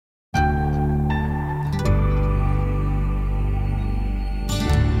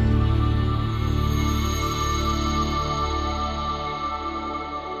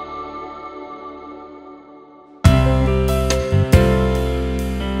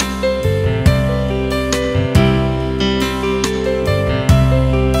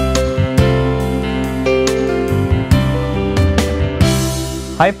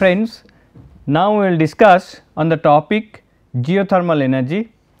Hi friends, now we will discuss on the topic geothermal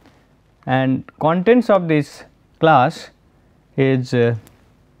energy, and contents of this class is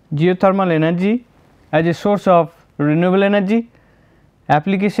geothermal energy as a source of renewable energy,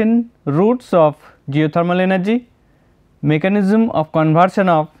 application routes of geothermal energy, mechanism of conversion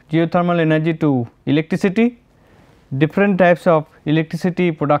of geothermal energy to electricity, different types of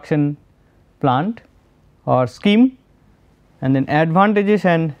electricity production plant or scheme, and then advantages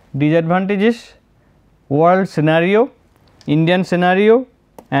and disadvantages, world scenario, Indian scenario,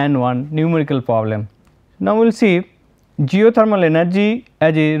 and one numerical problem. Now, we will see geothermal energy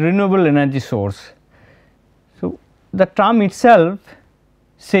as a renewable energy source. So, the term itself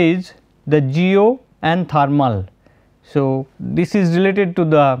says the geo and thermal. So, this is related to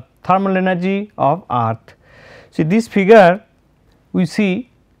the thermal energy of earth. See this figure, we see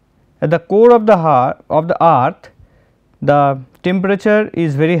at the core of the earth, the temperature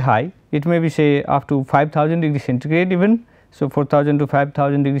is very high. It may be say up to 5000 degree centigrade even. So, 4000 to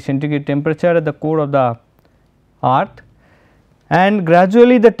 5000 degree centigrade temperature at the core of the earth, and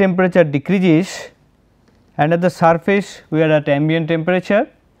gradually the temperature decreases, and at the surface we are at ambient temperature,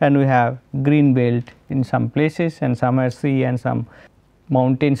 and we have green belt in some places and some are sea and some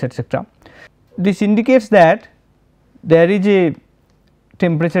mountains, etc. This indicates that there is a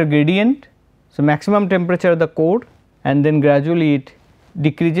temperature gradient. So, maximum temperature at the core, and then gradually it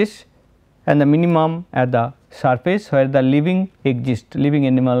decreases, and the minimum at the surface where the living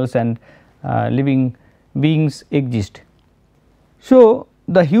animals and living beings exist. So,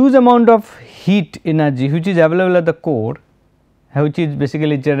 the huge amount of heat energy which is available at the core, which is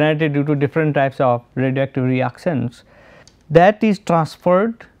basically generated due to different types of radioactive reactions, that is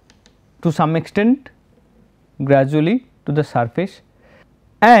transferred to some extent gradually to the surface,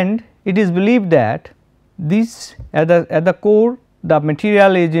 and it is believed that this at the core the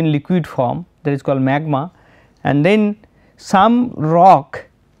material is in liquid form, that is called magma, and then some rock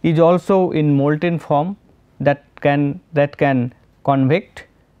is also in molten form that can convect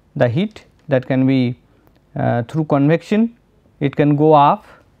the heat, that can be through convection it can go up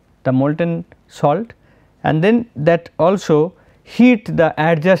the molten salt, and then that also heat the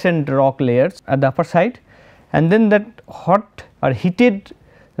adjacent rock layers at the upper side, and then that hot or heated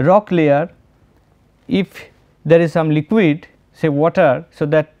rock layer, if there is some liquid say water, so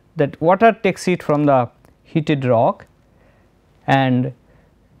that water takes it from the heated rock, and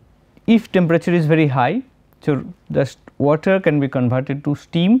if temperature is very high, so the water can be converted to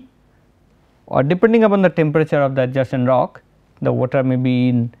steam, or depending upon the temperature of the adjacent rock, the water may be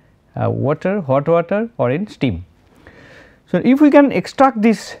in hot water or in steam. So, if we can extract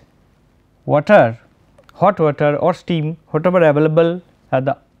this water, hot water or steam, whatever available at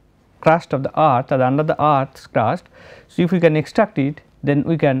the crust of the earth or under the earth's crust. So, if we can extract it, then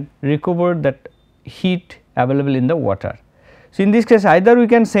we can recover that heat available in the water. So, in this case either we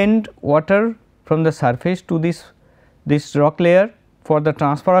can send water from the surface to this rock layer for the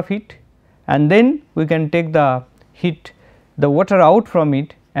transfer of heat, and then we can take the water out from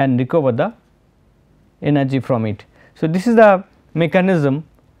it and recover the energy from it. So, this is the mechanism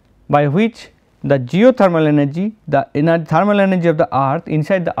by which the geothermal energy, the thermal energy of the earth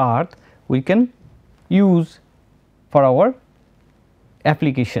inside the earth, we can use for our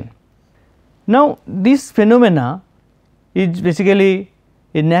application. Now, this phenomena is basically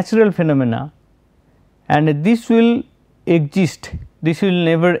a natural phenomena, and this will exist, this will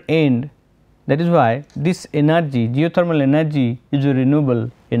never end. That is why this energy, geothermal energy, is a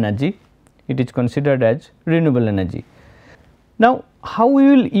renewable energy. It is considered as renewable energy. Now, how we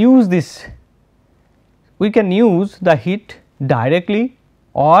will use this? We can use the heat directly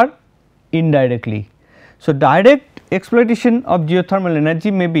or indirectly. So, direct exploitation of geothermal energy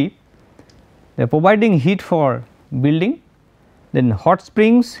may be providing heat for building, then hot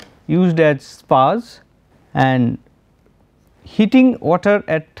springs used as spas, and heating water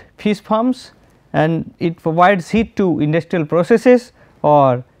at fish farms, and it provides heat to industrial processes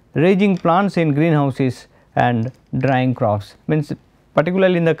or raising plants in greenhouses and drying crops. Means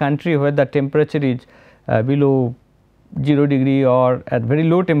particularly in the country where the temperature is below 0 degree or at very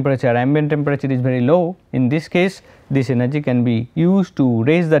low temperature, ambient temperature is very low. In this case, this energy can be used to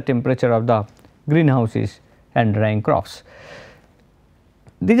raise the temperature of the greenhouses and drying crops.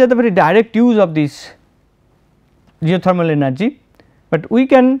 These are the very direct use of this geothermal energy, but we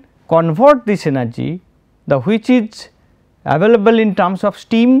can convert this energy, the which is available in terms of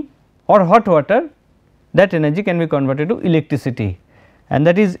steam or hot water, that energy can be converted to electricity, and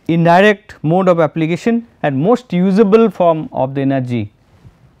that is indirect mode of application and most usable form of the energy,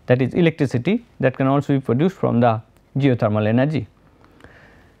 that is electricity, that can also be produced from the geothermal energy.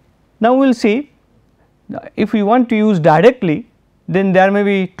 Now, we will see if we want to use directly, then there may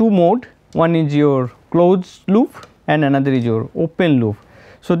be two mode, one is your closed loop and another is your open loop.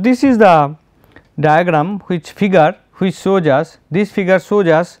 So, this is the diagram which shows us, this figure shows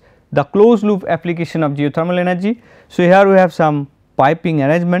us the closed loop application of geothermal energy. So, here we have some piping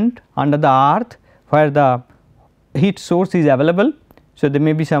arrangement under the earth where the heat source is available. So, there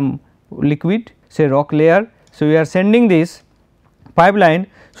may be some liquid, say rock layer. So, we are sending this pipeline.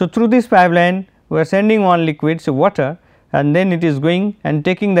 So, through this pipeline we are sending one liquid, so water, and then it is going and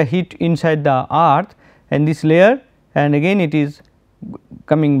taking the heat inside the earth and this layer, and again it is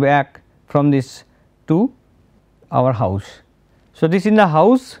coming back from this to our house. So, this in the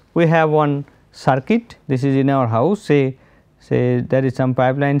house we have one circuit, this is in our house, say there is some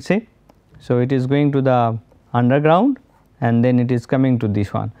pipeline, say. So, it is going to the underground and then it is coming to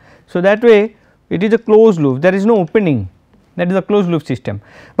this one. So, that way it is a closed loop, there is no opening, that is a closed loop system,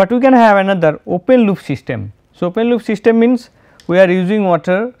 but we can have another open loop system. So, open loop system means we are using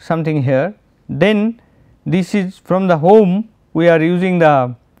water something here, then this is from the home we are using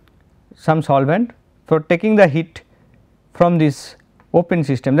the some solvent for taking the heat from this open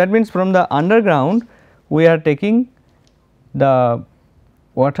system. That means, from the underground we are taking the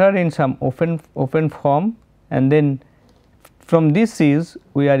water in some open form, and then from this is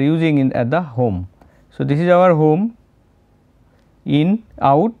we are using in at the home. So, this is our home, in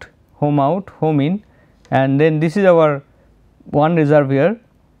out, home in, and then this is our one reservoir,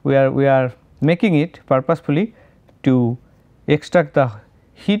 we are making it purposefully to extract the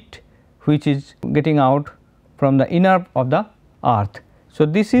heat which is getting out from the inner of the earth. So,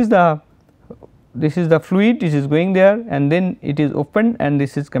 this is the fluid which is going there, and then it is opened and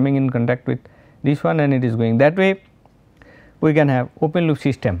this is coming in contact with this one and it is going, that way we can have open loop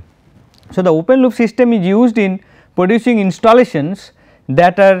system. So, the open loop system is used in producing installations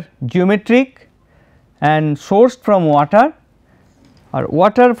that are geometric and sourced from water, or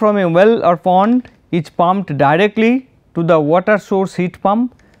water from a well or pond is pumped directly to the water source heat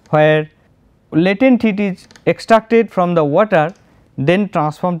pump, where latent heat is extracted from the water, then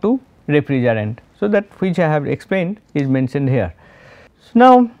transformed to refrigerant. So, that which I have explained is mentioned here. So,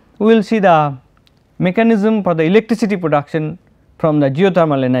 now we will see the mechanism for the electricity production from the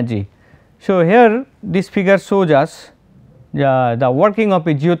geothermal energy. So, here this figure shows us the working of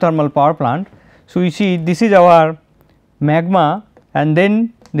a geothermal power plant. So, you see this is our magma and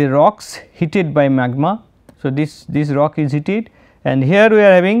then the rocks heated by magma. So, this rock is heated, and here we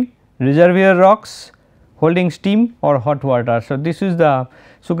are having reservoir rocks holding steam or hot water. So, this is the,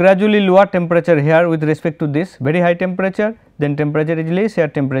 so gradually lower temperature here with respect to this very high temperature, then temperature is less, here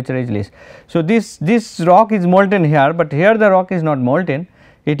temperature is less. So, this rock is molten here, but here the rock is not molten,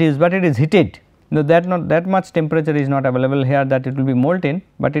 it is, but it is heated. No, that much temperature is not available here that it will be molten,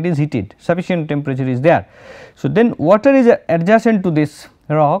 but it is heated, sufficient temperature is there. So, then water is adjacent to this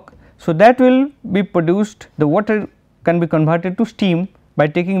rock. So, that will be produced, the water can be converted to steam by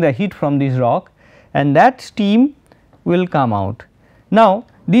taking the heat from this rock, and that steam will come out. Now,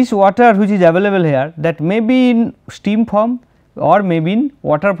 this water which is available here, that may be in steam form or may be in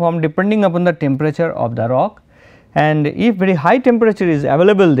water form depending upon the temperature of the rock, and if very high temperature is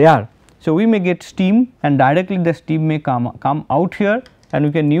available there, so we may get steam and directly the steam may come out here, and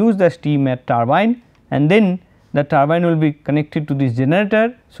we can use the steam at turbine, and then the turbine will be connected to this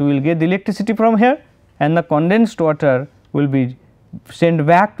generator. So, we will get the electricity from here, and the condensed water will be sent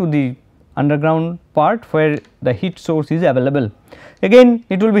back to the underground part where the heat source is available. Again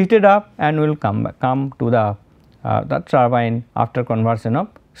it will be heated up and will come to the turbine after conversion of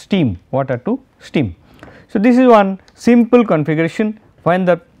steam, water to steam. So, this is one simple configuration when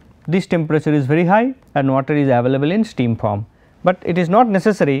this temperature is very high and water is available in steam form, but it is not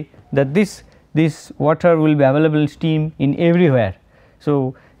necessary that this water will be available in steam in everywhere.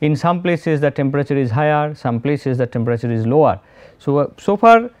 So, in some places the temperature is higher, some places the temperature is lower. So, so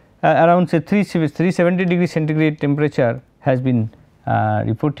far around say 370 degree centigrade temperature has been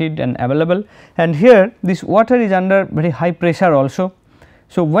reported and available, and here this water is under very high pressure also.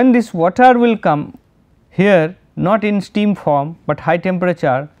 So, when this water will come here, not in steam form, but high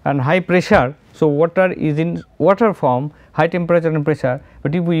temperature and high pressure. So, water is in water form, high temperature and pressure,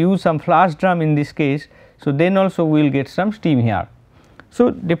 but if we use some flash drum in this case, so then also we will get some steam here. So,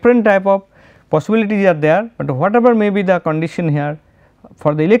 different type of possibilities are there, but whatever may be the condition here,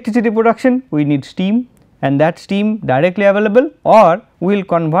 for the electricity production we need steam, and that steam directly available, or we will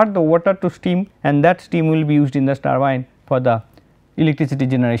convert the water to steam and that steam will be used in the turbine for the electricity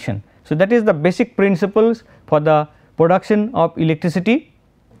generation. So, that is the basic principles for the production of electricity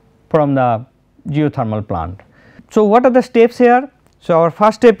from the geothermal plant. So, what are the steps here? So, our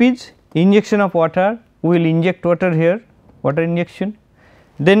first step is injection of water, we will inject water here, water injection,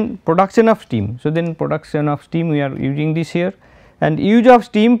 then production of steam. So, then production of steam we are using this here, and use of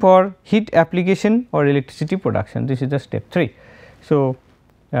steam for heat application or electricity production, this is the step 3. So,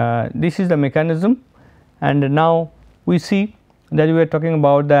 this is the mechanism, and now we see that we are talking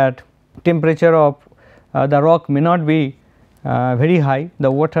about that temperature of the rock may not be very high,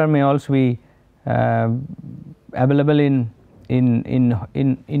 the water may also be available in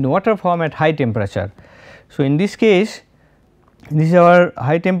water form at high temperature. So, in this case this is our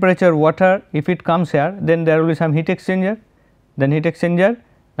high temperature water, if it comes here then there will be some heat exchanger, then heat exchanger,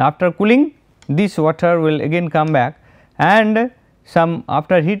 after cooling this water will again come back, and some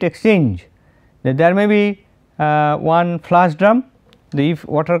after heat exchange there may be one flash drum, if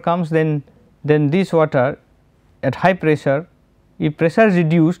water comes then this water at high pressure, if pressure is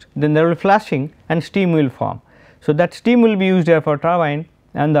reduced then there will be flashing and steam will form. So, that steam will be used here for turbine,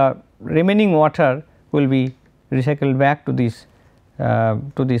 and the remaining water will be recycled back to this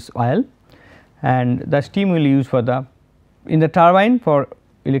oil, and the steam will use for the in the turbine for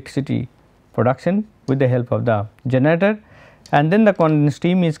electricity production with the help of the generator, and then the condensed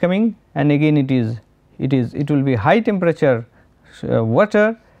steam is coming, and again it will be high temperature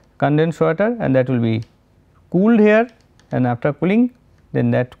water, condensed water, and that will be cooled here, and after cooling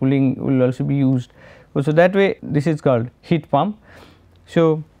then that cooling will also be used. So, that way this is called heat pump.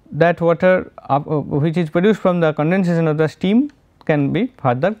 So, that water which is produced from the condensation of the steam can be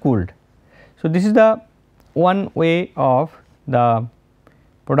further cooled. So, this is the one way of the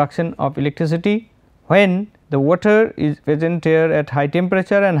production of electricity when the water is present here at high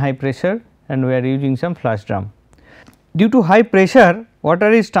temperature and high pressure, and we are using some flash drum. Due to high pressure,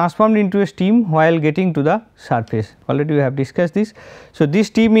 water is transformed into a steam while getting to the surface, already we have discussed this. So, this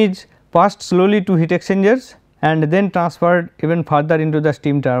steam is passed slowly to heat exchangers and then transferred even further into the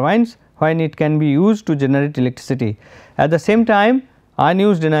steam turbines, when it can be used to generate electricity. At the same time,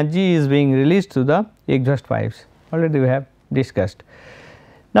 unused energy is being released through the exhaust pipes, already we have discussed.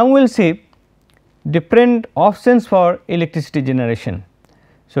 Now, we will see different options for electricity generation.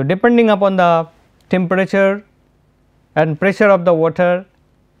 So, depending upon the temperature and pressure of the water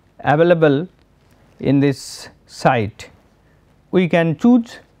available in this site, we can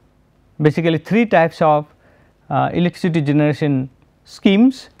choose basically 3 types of electricity generation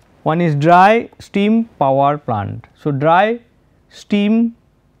schemes. One is dry steam power plant. So, dry steam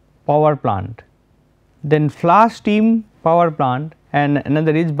power plant, then flash steam power plant, and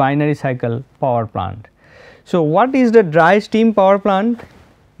another is binary cycle power plant. So, what is the dry steam power plant?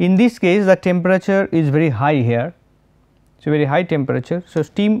 In this case the temperature is very high here, so very high temperature. So,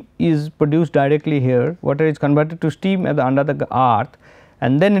 steam is produced directly here, water is converted to steam under the earth,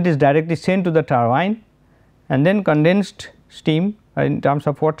 and then it is directly sent to the turbine, and then condensed steam in terms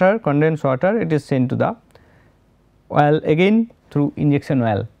of water, condensed water, it is sent to the oil again through injection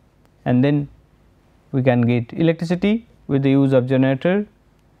well, and then we can get electricity with the use of generator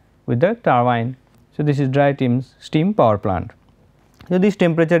with the turbine. So, this is dry steam power plant. So, this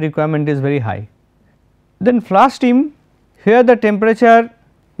temperature requirement is very high. Then flash steam, here the temperature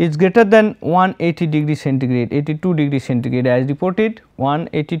is greater than 180 degree centigrade, 82 degree centigrade as reported,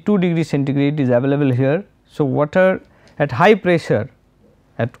 182 degree centigrade is available here. So, water at high pressure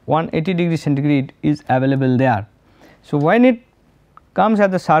at 180 degree centigrade is available there. So, when it comes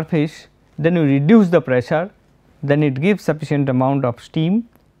at the surface, then we reduce the pressure, then it gives sufficient amount of steam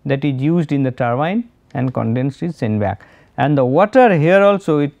that is used in the turbine, and condensed is sent back, and the water here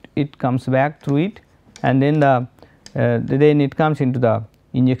also it comes back through it, and then then it comes into the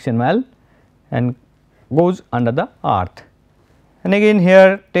injection well and goes under the earth, and again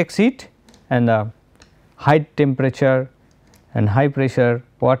here takes it, and the high temperature and high pressure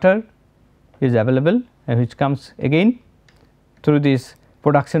water is available, and which comes again through this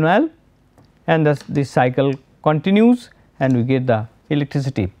production well, and thus this cycle continues and we get the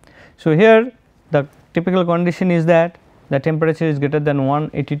electricity. So, here the typical condition is that the temperature is greater than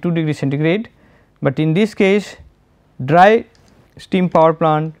 182 degree centigrade, but in this case dry steam power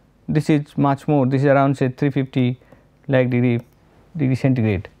plant, this is much more, this is around say 350 like degree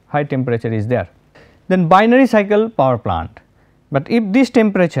centigrade, high temperature is there. Then binary cycle power plant, but if this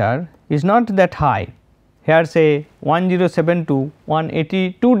temperature is not that high, here say 107 to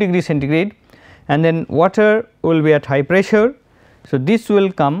 182 degree centigrade, and then water will be at high pressure. So, this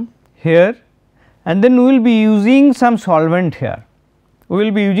will come here, and then we will be using some solvent here, we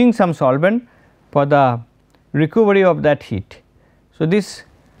will be using some solvent for the recovery of that heat. So, this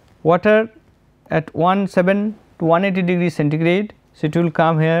water at 17 to 180 degree centigrade, so it will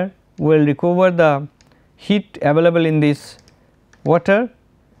come here, we will recover the heat available in this water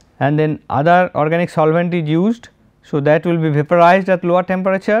and then other organic solvent is used. So, that will be vaporized at lower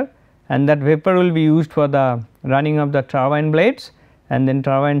temperature and that vapor will be used for the running of the turbine blades, and then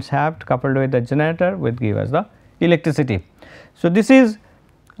turbine shaft coupled with the generator will give us the electricity. So, this is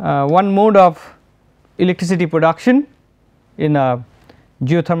one mode of electricity production in a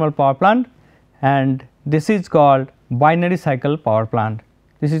geothermal power plant, and this is called binary cycle power plant.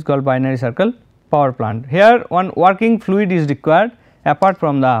 This is called binary cycle power plant. Here one working fluid is required apart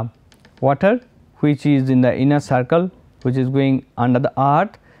from the water, which is in the inner circle, which is going under the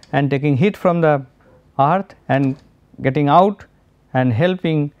earth and taking heat from the earth and getting out and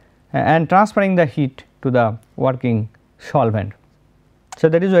helping and transferring the heat to the working solvent. So,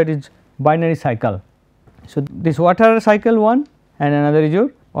 that is why it is binary cycle. So, this water cycle one and another is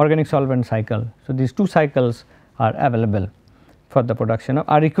your organic solvent cycle. So, these two cycles are available for the production of,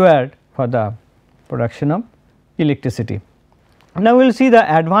 are required for the production of electricity. Now, we will see the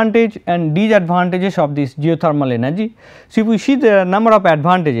advantage and disadvantages of this geothermal energy. So, if we see the number of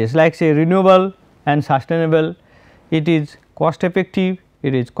advantages like say renewable and sustainable, it is cost effective,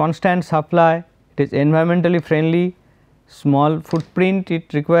 it is constant supply, it is environmentally friendly, small footprint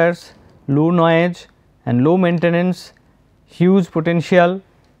it requires, low noise and low maintenance, huge potential,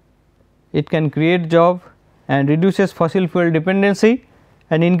 it can create job and reduces fossil fuel dependency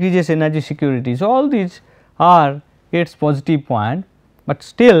and increases energy security. So, all these are its positive point, but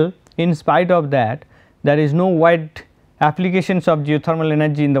still in spite of that there is no wide applications of geothermal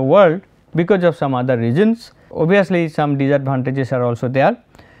energy in the world because of some other reasons. Obviously, some disadvantages are also there,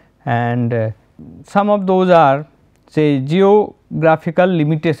 and some of those are say geographical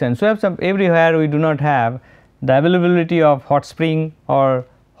limitations. So, some everywhere we do not have the availability of hot spring or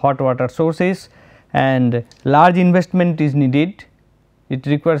hot water sources, and large investment is needed. It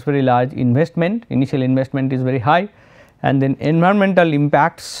requires very large investment, initial investment is very high, and then environmental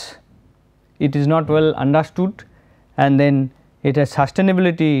impacts it is not well understood, and then it has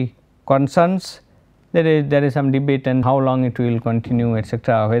sustainability concerns. There is some debate on how long it will continue,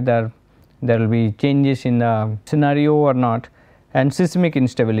 etc., whether there will be changes in the scenario or not, and seismic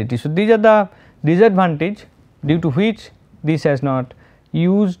instability. So, these are the disadvantage due to which this has not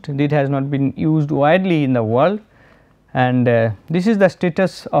used, it has not been used widely in the world, and this is the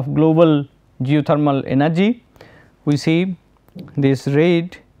status of global geothermal energy. We see this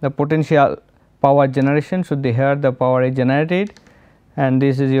red the potential power generation. So, here the power is generated and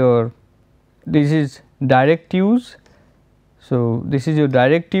this is your direct use. So, this is your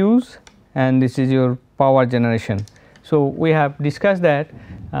direct use and this is your power generation. So, we have discussed that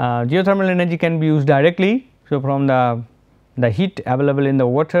geothermal energy can be used directly. So, from the heat available in the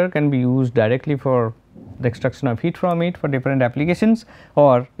water can be used directly for the extraction of heat from it for different applications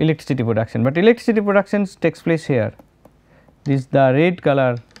or electricity production, but electricity production takes place here. This the red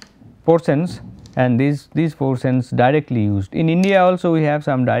color portions and these portions directly used. In India also we have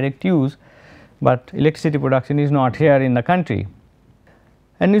some direct use, but electricity production is not here in the country.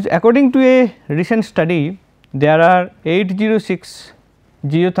 And according to a recent study, there are 806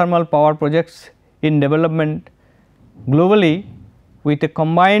 geothermal power projects in development globally with a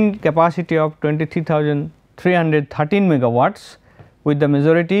combined capacity of 23,313 megawatts, with the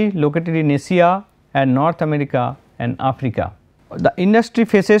majority located in Asia and North America and Africa. The industry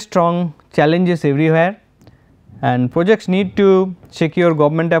faces strong challenges everywhere, and projects need to secure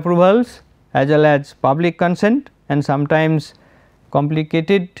government approvals as well as public consent, and sometimes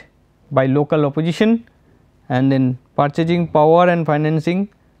complicated by local opposition, and then purchasing power and financing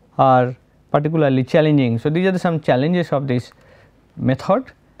are particularly challenging. So, these are some challenges of this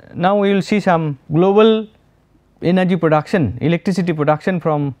method. Now, we will see some global energy production, electricity production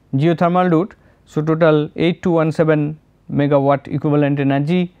from geothermal route. So, total 8217 megawatt equivalent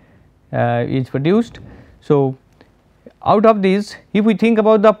energy is produced. So, out of these, if we think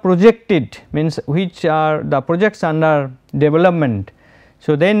about the projected, means which are the projects under development.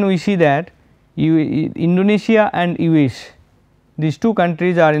 So, then we see that Indonesia and US, these two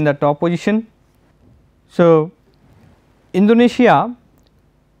countries are in the top position. So, Indonesia,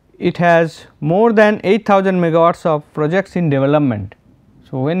 it has more than 8,000 megawatts of projects in development.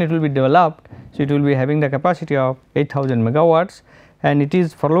 So, when it will be developed, so it will be having the capacity of 8,000 megawatts, and it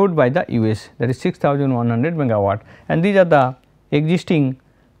is followed by the US, that is 6,100 megawatt, and these are the existing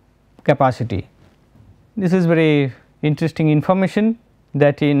capacity. This is very interesting information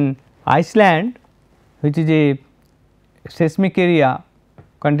that in Iceland, which is a seismic area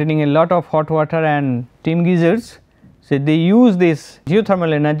containing a lot of hot water and steam geysers. So, they use this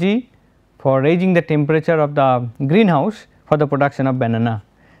geothermal energy for raising the temperature of the greenhouse for the production of banana,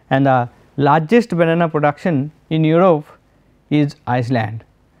 and the largest banana production in Europe is Iceland.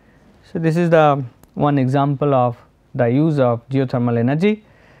 So, this is the one example of the use of geothermal energy,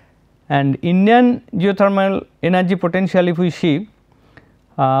 and Indian geothermal energy potential, if we see,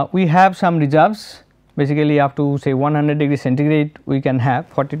 we have some reserves, basically up to say 100 degree centigrade we can have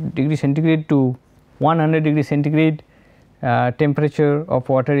 40 degree centigrade to 100 degree centigrade temperature of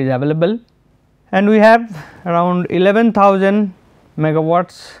water is available, and we have around 11,000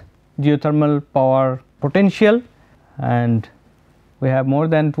 megawatts geothermal power potential, and we have more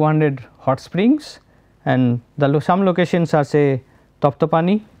than 200 hot springs, and some locations are say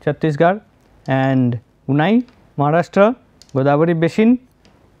Taptapani, Chhattisgarh, and Unai, Maharashtra, Godavari Basin,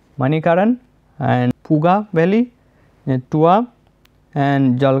 Manikaran, and Puga Valley, Tua,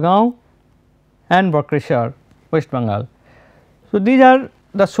 and Jalgaon, and Bakreshwar, West Bengal. So, these are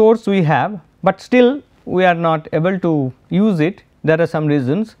the source we have, but still we are not able to use it. There are some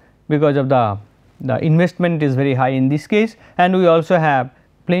reasons, because of the investment is very high in this case, and we also have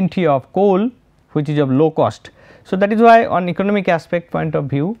plenty of coal which is of low cost. So, that is why on economic aspect point of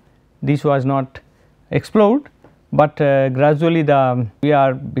view this was not explored, but gradually we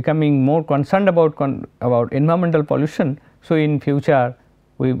are becoming more concerned about environmental pollution. So, in future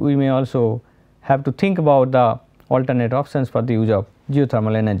we may also have to think about the alternate options for the use of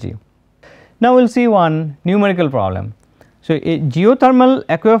geothermal energy. Now, we will see one numerical problem. So, a geothermal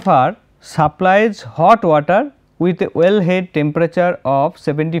aquifer supplies hot water with a wellhead temperature of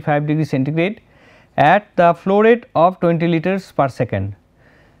 75 degree centigrade at the flow rate of 20 liters per second.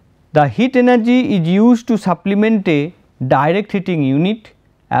 The heat energy is used to supplement a direct heating unit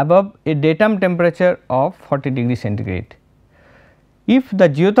above a datum temperature of 40 degree centigrade. If the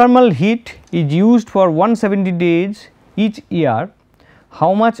geothermal heat is used for 170 days each year,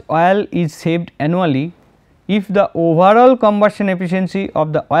 how much oil is saved annually if the overall combustion efficiency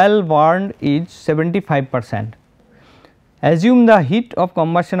of the oil burned is 75%? Assume the heat of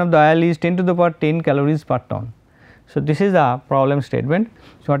combustion of the oil is 10 to the power 10 calories per ton. So, this is the problem statement.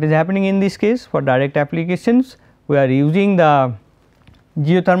 So, what is happening in this case? For direct applications we are using the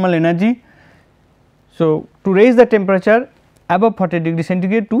geothermal energy. So, to raise the temperature above 40 degree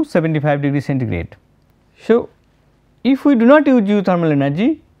centigrade to 75 degree centigrade. So, if we do not use geothermal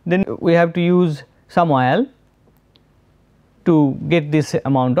energy, then we have to use some oil to get this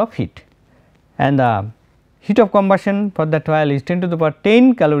amount of heat, and the heat of combustion for that oil is 10 to the power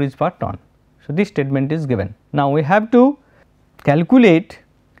 10 calories per ton. So, this statement is given. Now, we have to calculate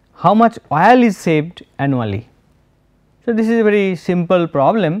how much oil is saved annually. So, this is a very simple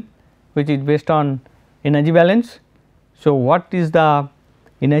problem which is based on energy balance. So, what is the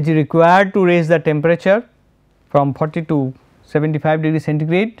energy required to raise the temperature from 40 to 75 degree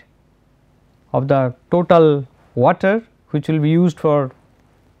centigrade of the total water which will be used for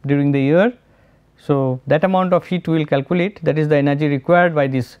during the year. So, that amount of heat we will calculate, that is the energy required by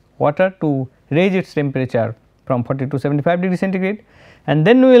this water to raise its temperature from 40 to 75 degree centigrade, and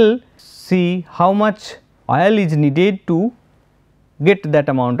then we will see how much oil is needed to get that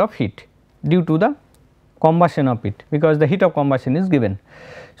amount of heat due to the combustion of it, because the heat of combustion is given.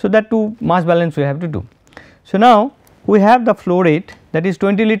 So, that to mass balance we have to do. So, now we have the flow rate, that is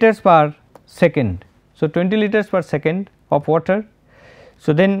 20 liters per second. So, 20 liters per second of water.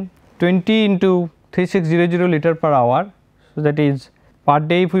 So, then 20 into 3600 liter per hour. So, that is per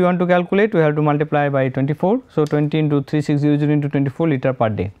day, if we want to calculate we have to multiply by 24. So, 20 into 3600 into 24 liter per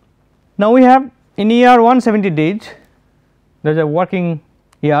day. Now, we have in year 170 days, there is a working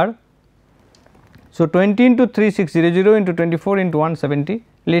year. So, 20 into 3600 into 24 into 170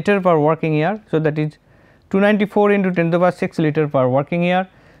 liter per working year. So, that is 294 into 10 to the power 6 liter per working year.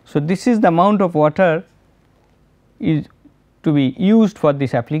 So, this is the amount of water is to be used for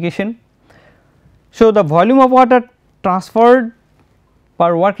this application. So, the volume of water transferred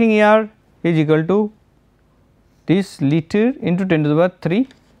per working year is equal to this liter into 10 to the power 3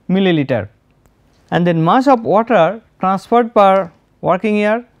 milliliter, and then mass of water transferred per working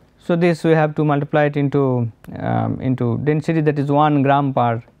year. So, this we have to multiply it into density, that is 1 gram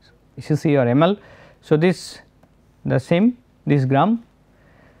per cc or ml. So, this the same this gram,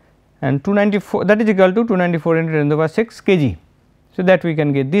 and 294, that is equal to 294 into 10 to the power 6 kg. So, that we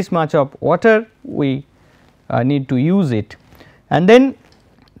can get this much of water we need to use it, and then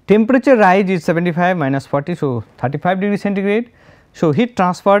temperature rise is 75 minus 40. So, 35 degree centigrade. So, heat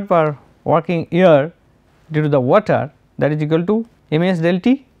transferred per working year due to the water, that is equal to ms del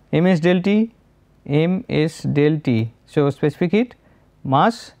T, ms del T, ms del T. So, specific heat,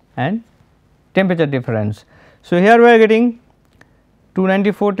 mass and temperature difference. So, here we are getting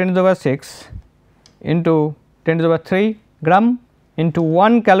 294 10 to the power 6 into 10 to the power 3 gram into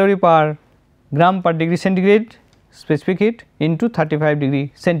 1 calorie per gram per degree centigrade, specific heat into 35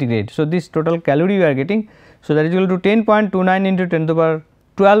 degree centigrade. So, this total calorie we are getting. So, that is equal to 10.29 into 10 to the power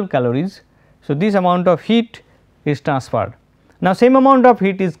 12 calories. So, this amount of heat is transferred. Now, same amount of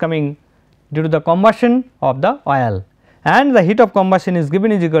heat is coming due to the combustion of the oil, and the heat of combustion is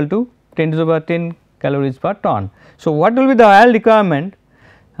given is equal to 10 to the power 10 calories per ton. So, what will be the oil requirement?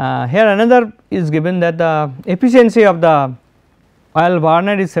 Here another is given that the efficiency of the oil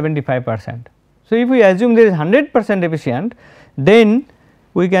burner is 75%. So, if we assume there is 100% efficient, then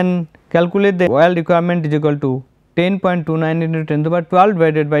we can calculate the oil requirement is equal to 10.29 into 10 to the power 12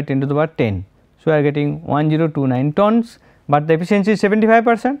 divided by 10 to the power 10. So, we are getting 1029 tons, but the efficiency is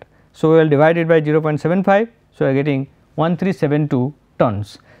 75%. So, we will divide it by 0.75. So, we are getting 1372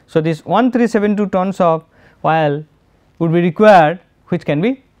 tons. So, this 1372 tons of oil would be required, which can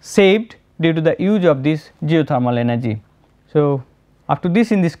be saved due to the use of this geothermal energy. So, up to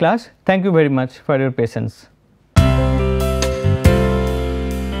this in this class, thank you very much for your patience.